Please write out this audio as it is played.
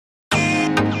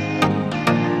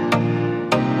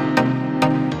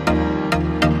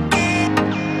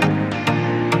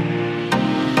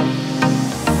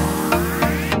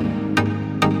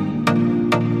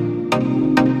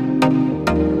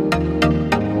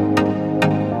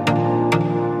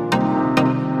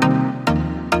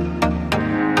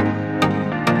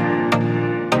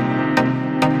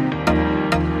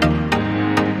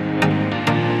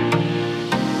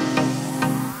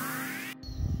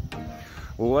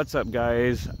What's up,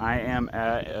 guys? I am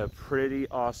at a pretty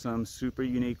awesome, super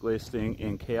unique listing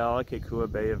in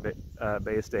Kealakekua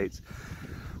Bay Estates.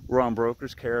 We're on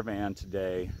Broker's Caravan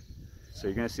today, so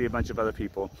you're going to see a bunch of other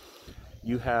people.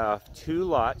 You have two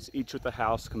lots, each with a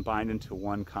house combined into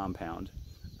one compound.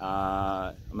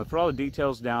 I'm going to put all the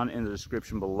details down in the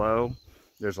description below.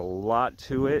 There's a lot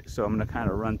to it, so I'm going to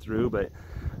kind of run through, but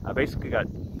I basically got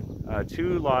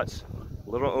two lots, a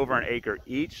little over an acre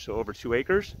each, so over 2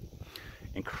 acres.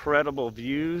 Incredible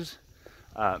views,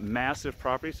 massive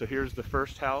property. So here's the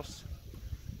first house,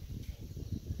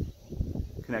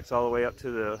 connects all the way up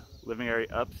to the living area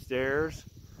upstairs,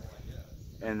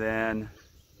 and then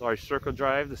large circle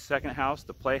drive, the second house,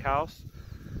 the playhouse,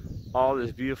 all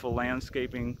this beautiful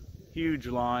landscaping, huge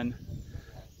lawn,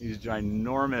 these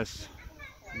ginormous,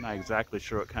 I'm not exactly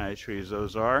sure what kind of trees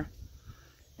those are,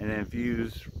 and then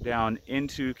views down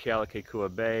into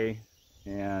Kealakekua Bay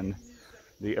and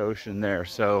the ocean there.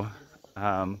 So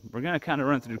we're going to kind of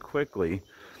run through quickly.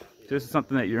 If this is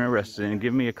something that you're interested in,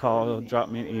 give me a call, drop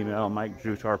me an email. Mike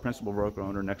Drutar, principal broker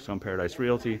owner, NextHome Paradise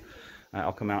Realty.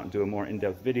 I'll come out and do a more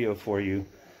in-depth video for you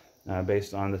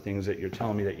based on the things that you're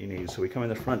telling me that you need. So we come in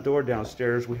the front door.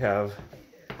 Downstairs we have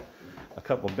a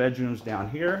couple bedrooms down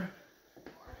here.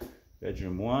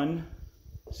 Bedroom 1.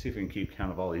 Let's see if we can keep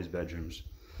count of all these bedrooms.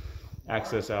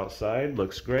 Access outside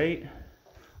looks great.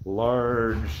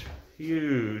 Large,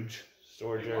 huge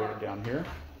storage area down here.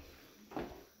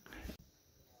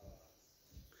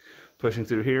 Pushing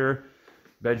through here,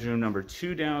 bedroom number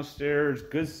 2 downstairs,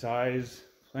 good size,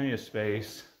 plenty of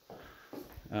space.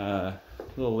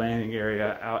 Little landing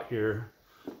area out here,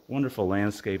 wonderful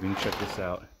landscaping. Check this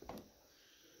out.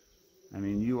 I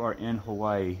mean, you are in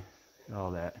Hawaii. All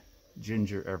that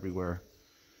ginger everywhere.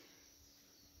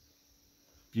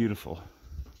 Beautiful.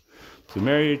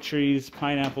 Plumeria trees,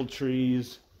 pineapple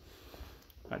trees.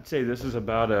 I'd say this is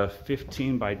about a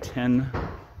 15 by 10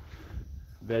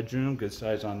 bedroom, good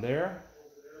size on there.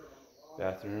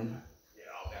 Bathroom.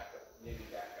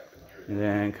 And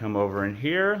then come over in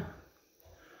here.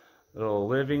 Little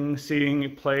living,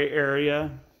 seating, play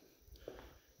area.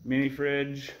 Mini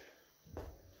fridge.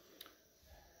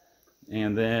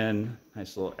 And then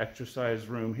nice little exercise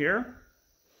room here.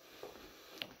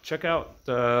 Check out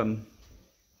the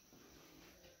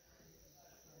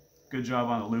good job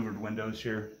on the louvered windows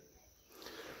here.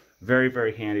 Very,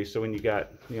 very handy. So when you got,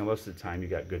 most of the time you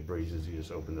got good breezes, you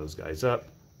just open those guys up.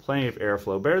 Plenty of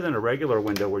airflow. Better than a regular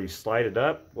window where you slide it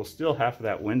up. Well, still half of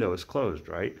that window is closed,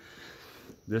 right?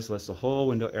 This lets the whole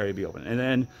window area be open. And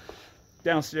then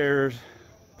downstairs,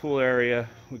 pool area,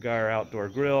 we got our outdoor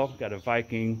grill, got a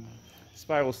Viking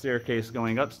spiral staircase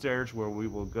going upstairs where we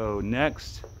will go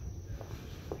next.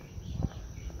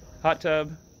 Hot tub.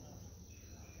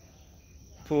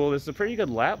 Pool. It's a pretty good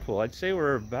lap pool. I'd say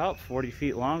we're about 40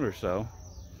 feet long or so.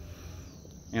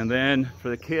 And then for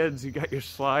the kids, you got your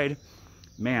slide.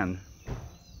 Man,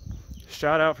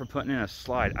 shout out for putting in a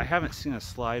slide. I haven't seen a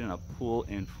slide in a pool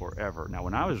in forever. Now,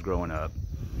 when I was growing up,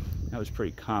 that was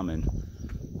pretty common.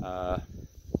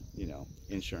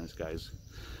 Insurance guys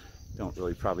don't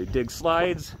really probably dig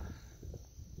slides.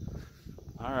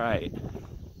 All right.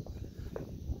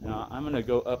 Now I'm going to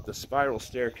go up the spiral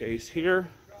staircase here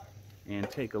and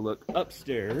take a look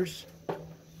upstairs.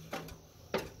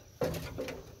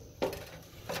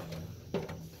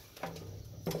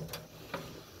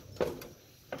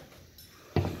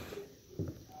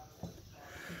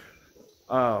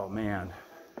 Oh man,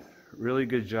 really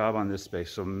good job on this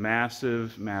space. So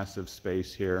massive, massive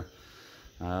space here.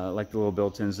 Like the little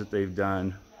built-ins that they've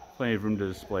done. Plenty of room to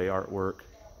display artwork.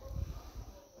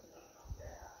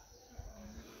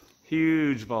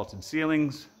 Huge vaulted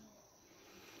ceilings.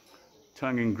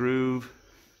 Tongue and groove,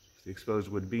 the exposed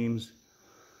wood beams.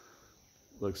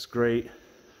 Looks great.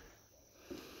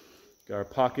 Got our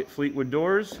pocket Fleetwood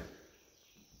doors.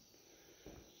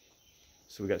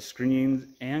 So we got screens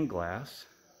and glass.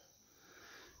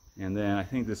 And then I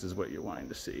think this is what you're wanting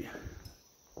to see.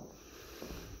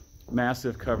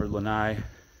 Massive covered lanai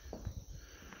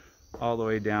all the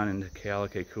way down into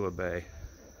Kealakekua Bay.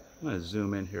 I'm going to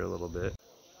zoom in here a little bit.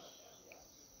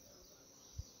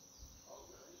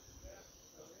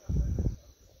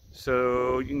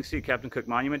 So you can see Captain Cook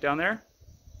Monument down there.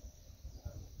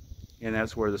 And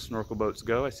that's where the snorkel boats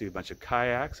go. I see a bunch of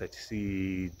kayaks. I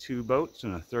see 2 boats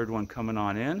and a third one coming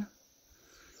on in.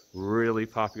 Really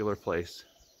popular place.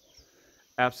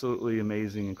 Absolutely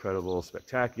amazing, incredible,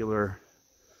 spectacular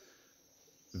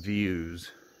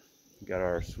views. We got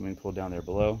our swimming pool down there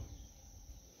below.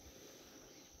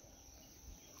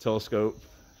 Telescope.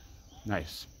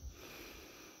 Nice.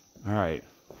 All right.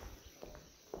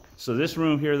 So this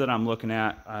room here that I'm looking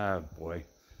at, boy,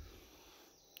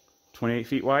 28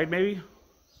 feet wide maybe.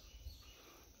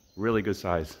 Really good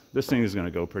size. This thing is going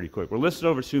to go pretty quick. We're listed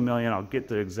over $2 million. I'll get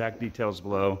the exact details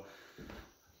below.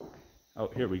 Oh,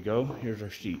 here we go. Here's our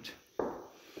sheet.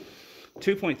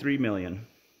 2.3 million.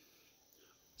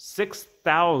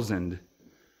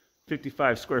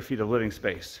 6,055 square feet of living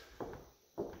space.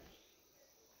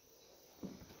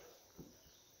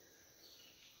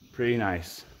 Pretty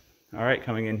nice. All right,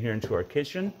 coming in here into our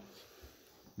kitchen.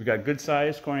 We've got good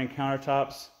size corner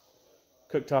countertops,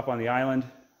 cooktop on the island,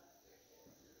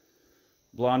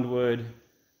 blonde wood,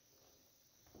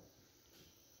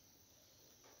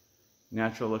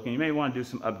 natural looking. You may want to do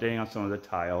some updating on some of the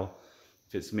tile.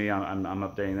 If it's me, I'm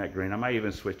updating that green. I might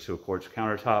even switch to a quartz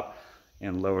countertop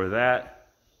and lower that.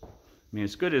 I mean,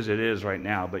 it's good as it is right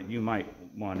now, but you might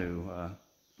want to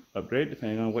upgrade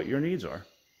depending on what your needs are.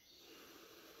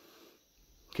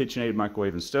 KitchenAid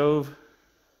microwave and stove.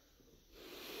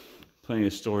 Plenty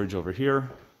of storage over here.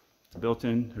 It's built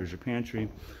in. There's your pantry.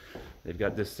 They've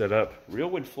got this set up. Real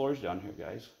wood floors down here,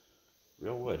 guys.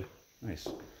 Real wood. Nice.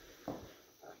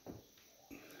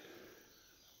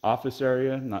 Office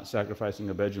area. Not sacrificing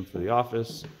a bedroom for the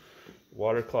office.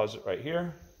 Water closet right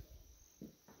here.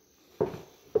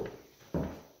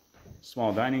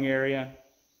 Small dining area.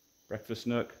 Breakfast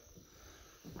nook.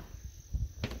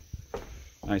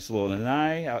 Nice little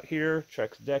lanai out here.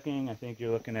 Trex decking. I think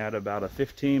you're looking at about a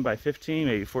 15 by 15,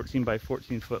 maybe 14 by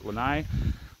 14 foot lanai.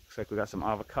 Looks like we got some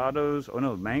avocados. Oh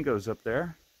no, mangoes up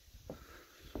there.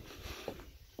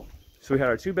 So we had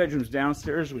our 2 bedrooms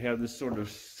downstairs. We have this sort of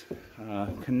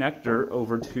connector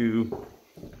over to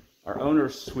our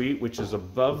owner's suite, which is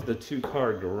above the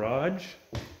 2-car garage.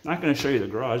 Not going to show you the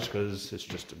garage because it's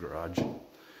just a garage.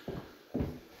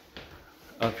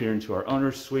 Up here into our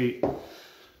owner's suite.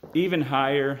 Even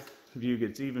higher, the view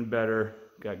gets even better.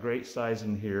 Got great size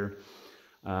in here.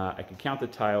 I can count the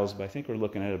tiles, but I think we're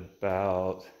looking at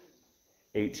about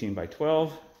 18 by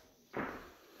 12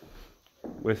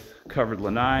 with covered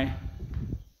lanai.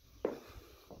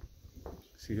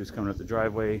 See who's coming up the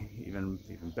driveway, even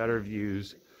better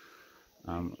views.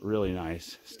 Really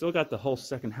nice. Still got the whole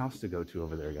second house to go to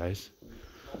over there, guys.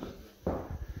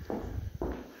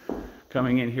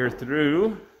 Coming in here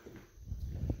through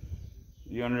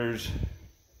the owner's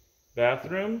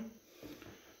bathroom.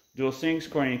 Dual sinks,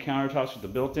 corner countertops with the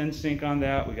built-in sink on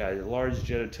that. We got a large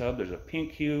jetted tub. There's a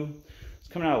pink hue. It's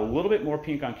coming out a little bit more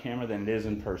pink on camera than it is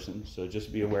in person, so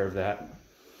just be aware of that.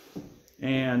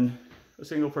 And a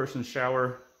single person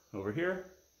shower over here.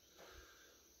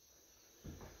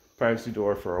 Privacy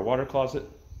door for our water closet.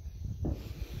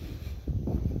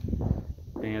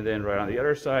 And then right on the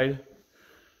other side,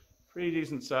 pretty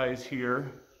decent size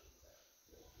here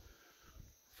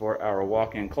for our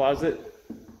walk-in closet.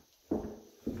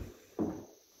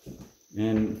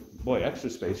 And boy, extra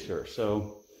space here.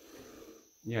 So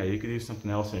yeah, you could do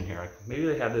something else in here. Maybe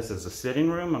they have this as a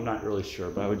sitting room. I'm not really sure,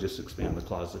 but I would just expand the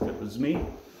closet if it was me.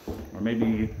 Or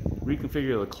maybe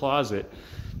reconfigure the closet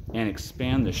and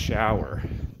expand the shower.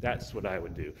 That's what I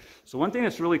would do. So one thing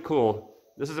that's really cool,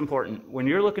 this is important, when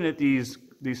you're looking at these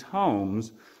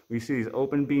homes, we see these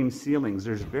open beam ceilings.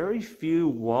 There's very few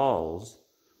walls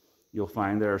you'll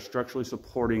find that are structurally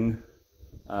supporting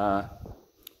the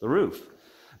roof.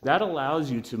 That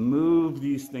allows you to move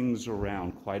these things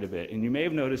around quite a bit. And you may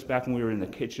have noticed back when we were in the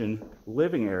kitchen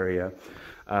living area,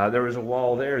 there was a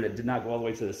wall there that did not go all the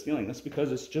way to the ceiling. That's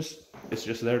because it's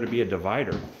just there to be a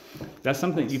divider. That's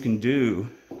something you can do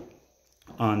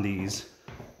on these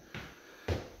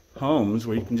homes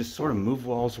where you can just sort of move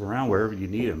walls around wherever you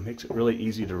need them. Makes it really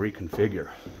easy to reconfigure.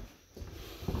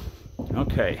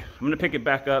 Okay, I'm going to pick it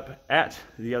back up at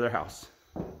the other house.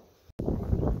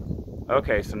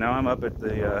 Okay, so now I'm up at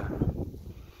the,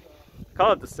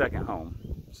 call it the second home.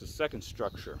 It's the second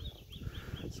structure.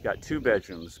 It's got 2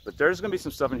 bedrooms, but there's going to be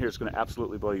some stuff in here that's going to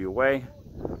absolutely blow you away.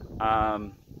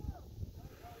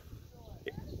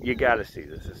 You got to see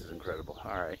this. This is incredible.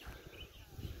 All right.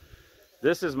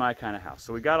 This is my kind of house.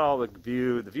 So we got all the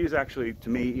view. The view is actually, to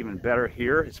me, even better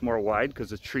here. It's more wide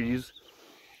because the trees,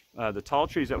 the tall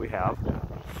trees that we have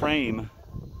frame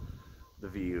the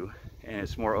view, and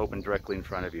it's more open directly in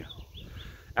front of you.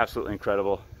 Absolutely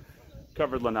incredible.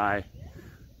 Covered lanai.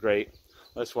 Great.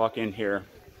 Let's walk in here.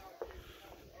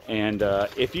 And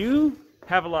if you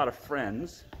have a lot of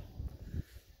friends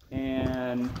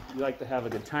and you like to have a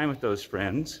good time with those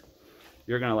friends,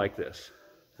 you're going to like this.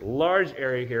 Large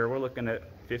area here. We're looking at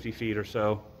 50 feet or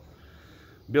so.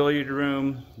 Billiard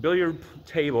room, billiard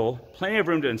table, plenty of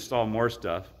room to install more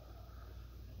stuff.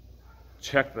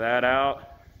 Check that out.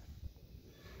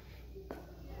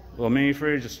 Little mini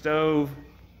fridge, a stove,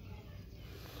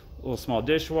 a little small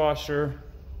dishwasher,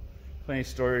 Plenty of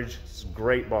storage. It's a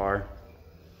great bar.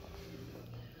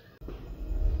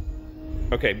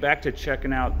 Okay, back to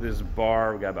checking out this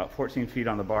bar. We got about 14 feet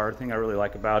on the bar. The thing I really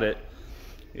like about it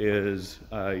is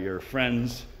your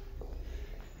friends,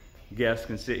 guests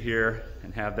can sit here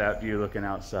and have that view looking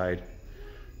outside.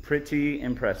 Pretty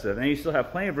impressive. And you still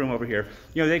have plenty of room over here.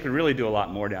 You know, they could really do a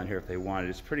lot more down here if they wanted.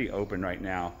 It's pretty open right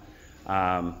now.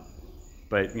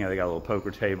 But, you know, they got a little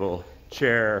poker table,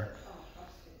 chair,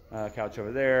 couch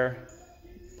over there,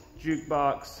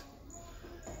 jukebox,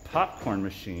 popcorn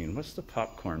machine. What's the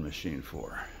popcorn machine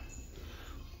for?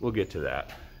 We'll get to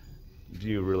that.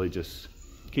 View really just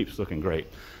keeps looking great.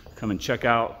 Come and check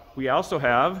out. We also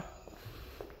have,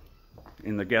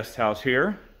 in the guest house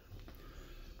here,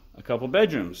 a couple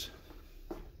bedrooms.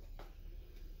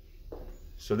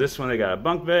 So this one, they got a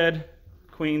bunk bed,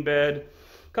 queen bed,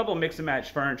 a couple mix and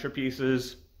match furniture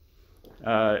pieces.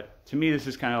 To me, this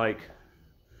is kind of like,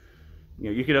 you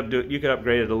know, you could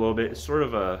upgrade it a little bit. It's sort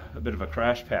of a bit of a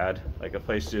crash pad, like a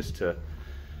place just to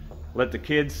let the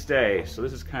kids stay. So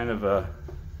this is kind of a,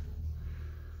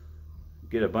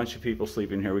 get a bunch of people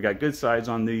sleeping here. We got good sides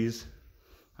on these.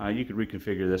 You could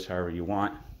reconfigure this however you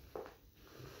want.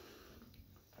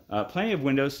 Plenty of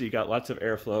windows, so you got lots of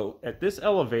airflow. At this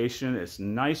elevation, it's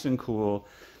nice and cool,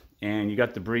 and you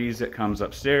got the breeze that comes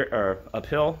upstairs or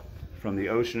uphill from the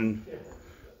ocean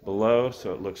below,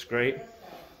 so it looks great.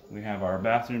 We have our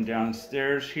bathroom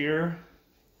downstairs here.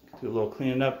 Do a little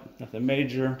cleaning up, nothing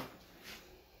major.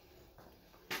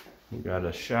 We got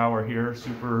a shower here,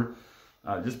 super,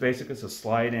 just basic. It's a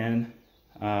slide-in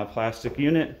plastic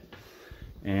unit,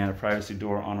 and a privacy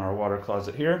door on our water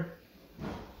closet here.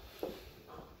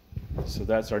 So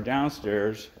that's our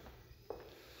downstairs.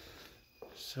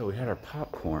 So we had our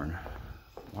popcorn.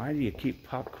 Why do you keep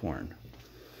popcorn?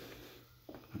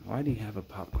 Why do you have a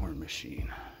popcorn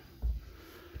machine?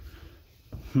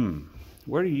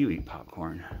 Where do you eat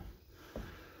popcorn?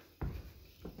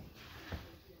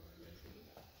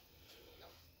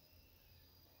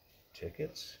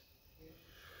 Tickets?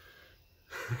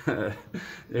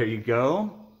 There you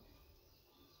go.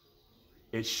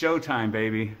 It's showtime,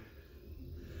 baby.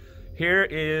 Here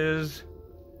is,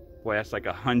 boy, that's like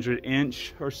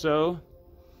 100-inch or so,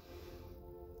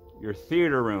 your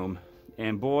theater room.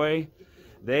 And boy,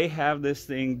 they have this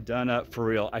thing done up for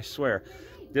real, I swear.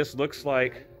 This looks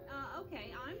like,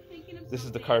 this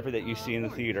is the carpet that you see in the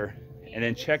theater. And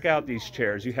then check out these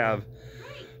chairs. You have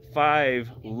 5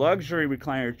 luxury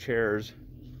recliner chairs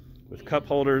with cup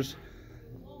holders.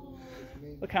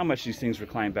 Look how much these things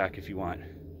recline back if you want.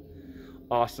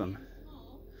 Awesome.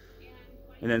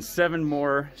 And then 7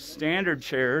 more standard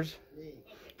chairs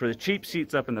for the cheap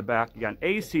seats up in the back. You got an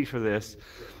AC for this.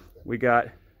 We got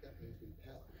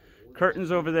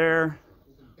curtains over there,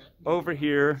 over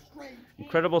here.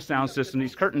 Incredible sound system.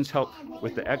 These curtains help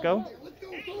with the echo.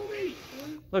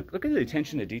 Look at the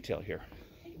attention to detail here.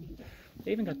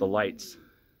 They even got the lights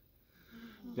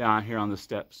down here on the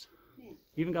steps.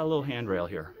 Even got a little handrail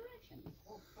here.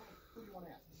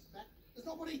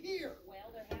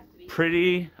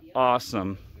 Pretty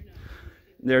awesome.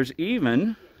 There's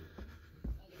even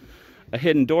a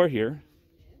hidden door here,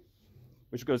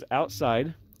 which goes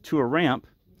outside to a ramp,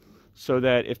 so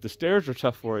that if the stairs are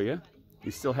tough for you,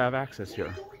 you still have access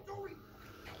here.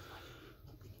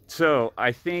 So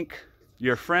I think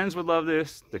your friends would love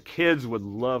this. The kids would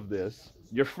love this.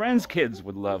 Your friends' kids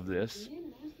would love this.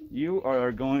 You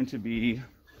are going to be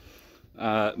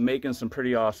making some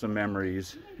pretty awesome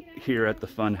memories here at the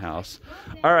Fun House.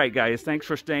 All right, guys, thanks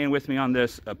for staying with me on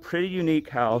this. A pretty unique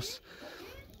house.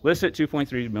 Listed at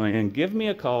 $2.3 million. Give me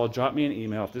a call, drop me an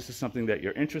email if this is something that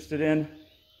you're interested in.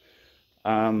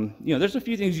 You know, there's a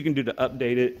few things you can do to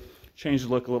update it, change the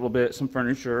look a little bit, some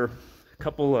furniture, a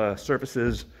couple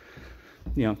surfaces,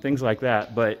 you know, things like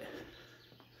that. But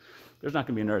there's not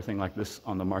going to be another thing like this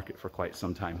on the market for quite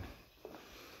some time.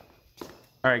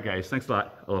 All right, guys, thanks a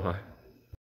lot. Aloha.